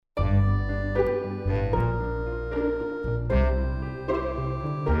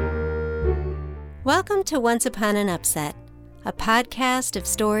Welcome to Once Upon an Upset, a podcast of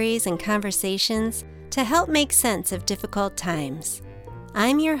stories and conversations to help make sense of difficult times.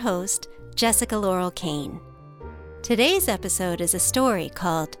 I'm your host, Jessica Laurel Kane. Today's episode is a story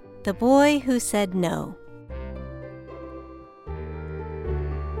called The Boy Who Said No.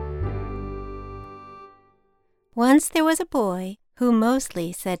 Once there was a boy who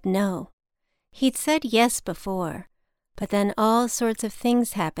mostly said no. He'd said yes before, but then all sorts of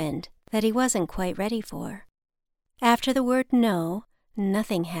things happened that he wasn't quite ready for. After the word no,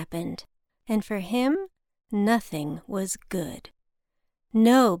 nothing happened, and for him, nothing was good.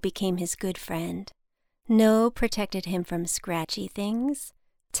 No became his good friend. No protected him from scratchy things,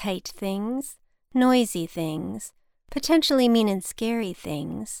 tight things, noisy things, potentially mean and scary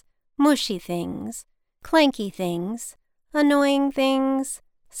things, mushy things, clanky things, annoying things,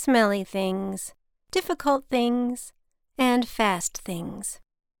 smelly things, difficult things, and fast things.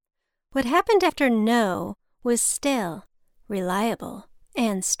 What happened after no was still, reliable,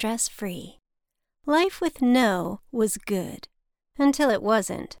 and stress-free. Life with no was good, until it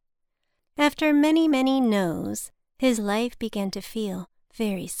wasn't. After many, many no's, his life began to feel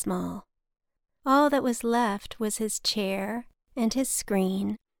very small. All that was left was his chair and his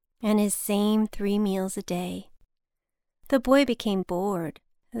screen and his same 3 meals a day. The boy became bored,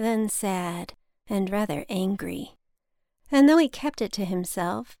 then sad, and rather angry. And though he kept it to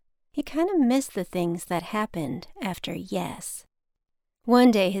himself, he kind of missed the things that happened after yes.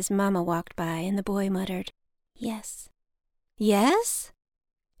 One day his mama walked by and the boy muttered, "Yes." "Yes?"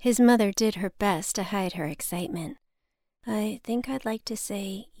 His mother did her best to hide her excitement. "I think I'd like to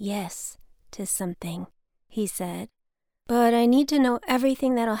say yes to something," he said. "But I need to know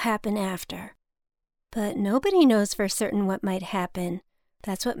everything that'll happen after." "But nobody knows for certain what might happen.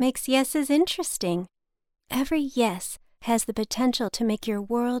 That's what makes yeses interesting. Every yes has the potential to make your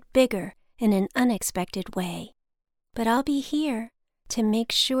world bigger in an unexpected way. But I'll be here to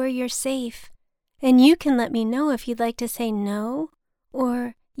make sure you're safe, and you can let me know if you'd like to say no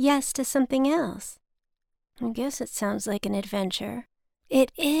or yes to something else." "I guess it sounds like an adventure."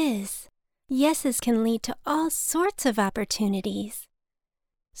 "It is. Yeses can lead to all sorts of opportunities."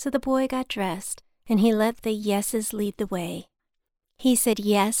 So the boy got dressed, and he let the yeses lead the way. He said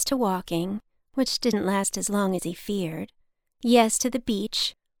yes to walking, which didn't last as long as he feared. Yes to the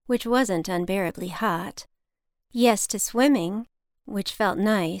beach, which wasn't unbearably hot. Yes to swimming, which felt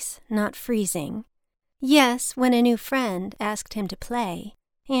nice, not freezing. Yes when a new friend asked him to play,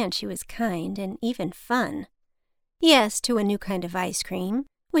 and she was kind and even fun. Yes to a new kind of ice cream,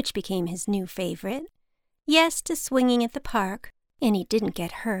 which became his new favorite. Yes to swinging at the park, and he didn't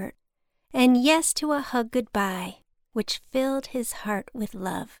get hurt. And yes to a hug goodbye, which filled his heart with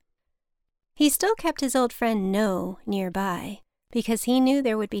love. He still kept his old friend No nearby, because he knew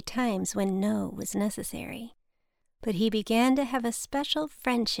there would be times when no was necessary. But he began to have a special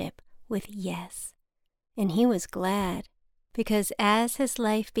friendship with Yes. And he was glad, because as his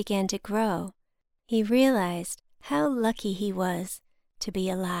life began to grow, he realized how lucky he was to be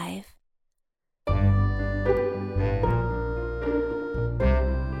alive.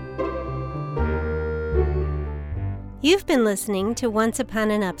 You've been listening to Once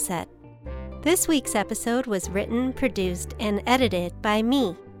Upon an Upset. This week's episode was written, produced, and edited by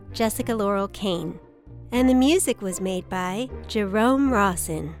me, Jessica Laurel Kane. And the music was made by Jerome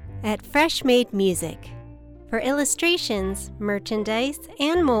Rawson at Fresh Made Music. For illustrations, merchandise,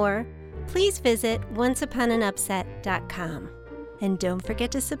 and more, please visit onceuponanupset.com. And don't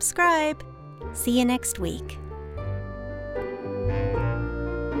forget to subscribe. See you next week.